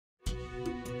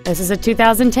This is a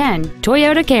 2010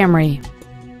 Toyota Camry.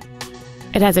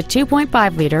 It has a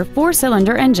 2.5-liter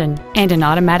four-cylinder engine and an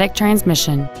automatic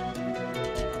transmission.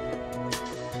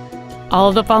 All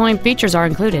of the following features are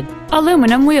included: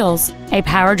 aluminum wheels, a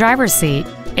power driver's seat,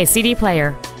 a CD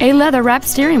player, a leather-wrapped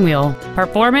steering wheel,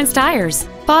 performance tires,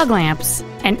 fog lamps,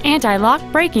 an anti-lock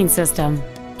braking system,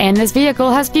 and this vehicle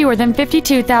has fewer than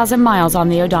 52,000 miles on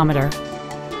the odometer.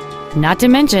 Not to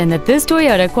mention that this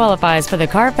Toyota qualifies for the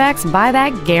Carfax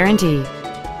buyback guarantee.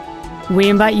 We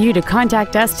invite you to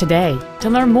contact us today to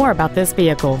learn more about this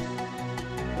vehicle.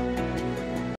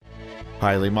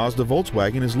 Hiley Mazda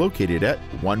Volkswagen is located at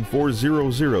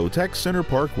 1400 Tech Center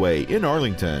Parkway in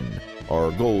Arlington. Our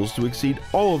goal is to exceed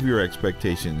all of your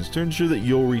expectations to ensure that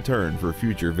you'll return for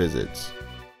future visits.